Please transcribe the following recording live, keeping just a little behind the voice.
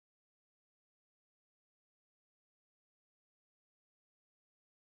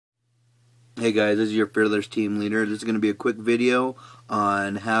Hey guys, this is your Fearless Team Leader. This is going to be a quick video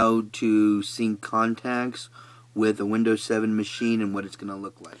on how to sync contacts with a Windows 7 machine and what it's going to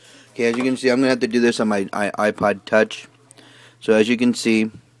look like. Okay, as you can see, I'm going to have to do this on my iPod Touch. So as you can see,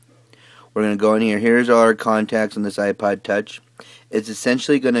 we're going to go in here. Here's all our contacts on this iPod Touch. It's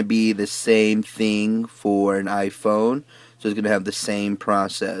essentially going to be the same thing for an iPhone, so it's going to have the same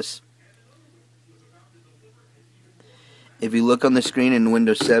process. If you look on the screen in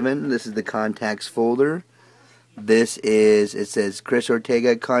Windows 7, this is the contacts folder. It says Chris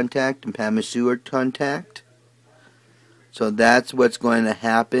Ortega contact and Pam Sue contact. So that's what's going to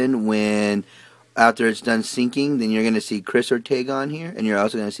happen when, after it's done syncing, then you're going to see Chris Ortega on here, and you're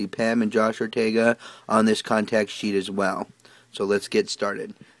also going to see Pam and Josh Ortega on this contact sheet as well. So let's get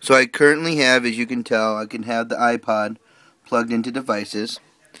started. So I currently have, as you can tell, I can have the iPod plugged into devices.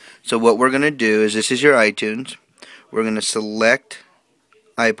 So what we're going to do is, this is your iTunes. We're going to select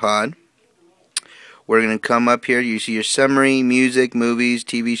iPod. We're going to come up here. You see your summary, music, movies,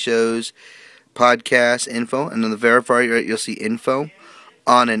 TV shows, podcasts, info. And on the very far right, you'll see info.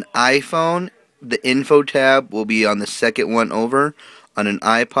 On an iPhone, the info tab will be on the second one over. On an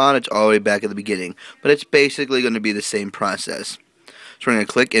iPod, it's all the way back at the beginning. But it's basically going to be the same process. So we're going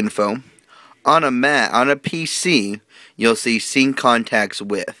to click info. On a PC, you'll see sync contacts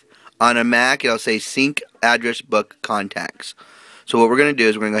with. On a Mac, it'll say sync address book contacts. So what we're going to do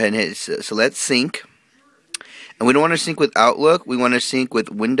is we're going to go ahead and hit select sync. And we don't want to sync with Outlook. We want to sync with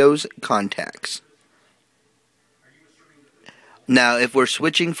Windows contacts. Now, if we're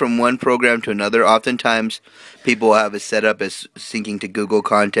switching from one program to another, oftentimes people will have it set up as syncing to Google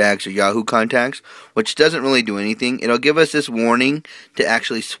Contacts or Yahoo Contacts, which doesn't really do anything. It'll give us this warning to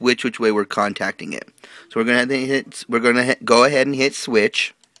actually switch which way we're contacting it. So we're going to go ahead and hit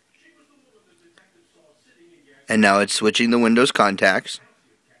switch. And now it's switching the Windows contacts.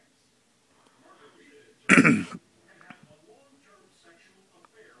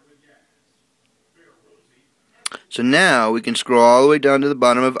 So now we can scroll all the way down to the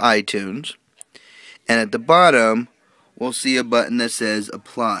bottom of iTunes. And at the bottom, we'll see a button that says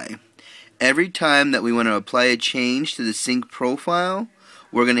apply. Every time that we want to apply a change to the sync profile,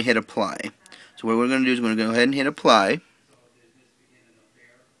 we're going to hit apply. So what we're going to do is we're going to go ahead and hit apply.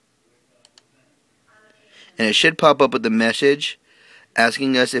 And it should pop up with a message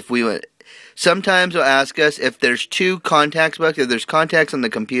asking us if we want. Sometimes it'll ask us if there's two contacts books, if there's contacts on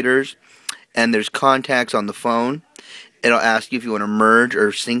the computers and there's contacts on the phone. It'll ask you if you want to merge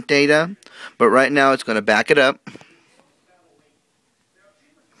or sync data. But right now it's going to back it up.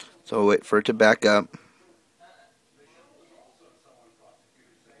 So we'll wait for it to back up.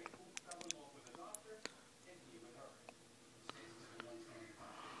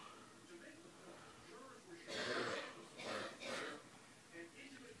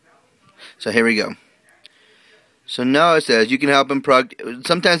 So here we go. So now it says you can help improve.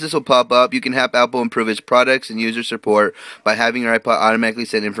 Sometimes this will pop up. You can help Apple improve its products and user support by having your iPod automatically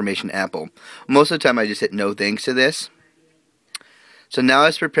send information to Apple. Most of the time I just hit no thanks to this. So now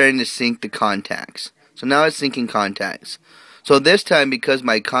it's preparing to sync the contacts. So now it's syncing contacts. So this time, because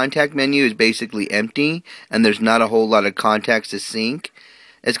my contact menu is basically empty and there's not a whole lot of contacts to sync,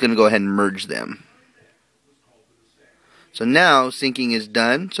 it's going to go ahead and merge them. So now syncing is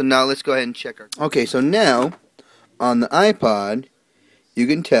done. So now let's go ahead and check our. Okay, so now on the iPod, you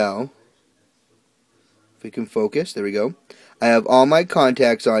can tell, if we can focus, there we go. I have all my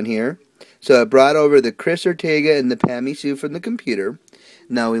contacts on here. So I brought over the Chris Ortega and the Pammy Sue from the computer.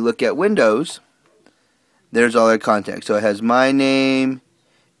 Now we look at Windows. There's all our contacts. So it has my name,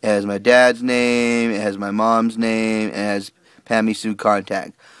 it has my dad's name, it has my mom's name, it has Pammy Sue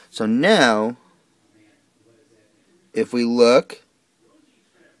contact. So now, if we look,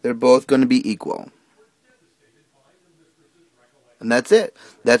 they're both going to be equal. And that's it.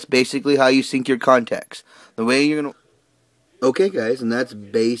 That's basically how you sync your contacts. The way you're going to. Okay, guys, and that's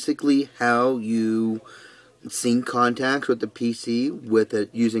basically how you sync contacts with the PC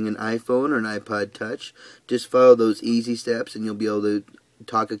using an iPhone or an iPod Touch. Just follow those easy steps, and you'll be able to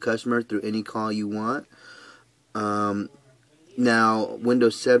talk a customer through any call you want. Now,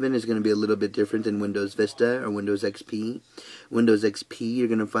 Windows 7 is going to be a little bit different than Windows Vista or Windows XP. Windows XP, you're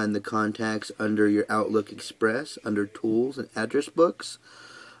going to find the contacts under your Outlook Express, under Tools and Address Books.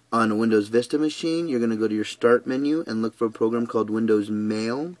 On a Windows Vista machine, you're going to go to your Start menu and look for a program called Windows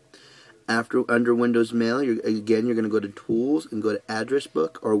Mail. Under Windows Mail, you're going to go to Tools and go to Address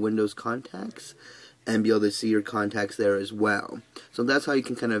Book or Windows Contacts and be able to see your contacts there as well. So that's how you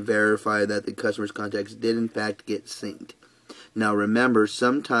can kind of verify that the customer's contacts did in fact get synced. Now remember,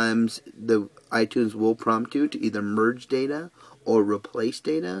 sometimes the iTunes will prompt you to either merge data or replace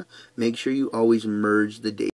data. Make sure you always merge the data.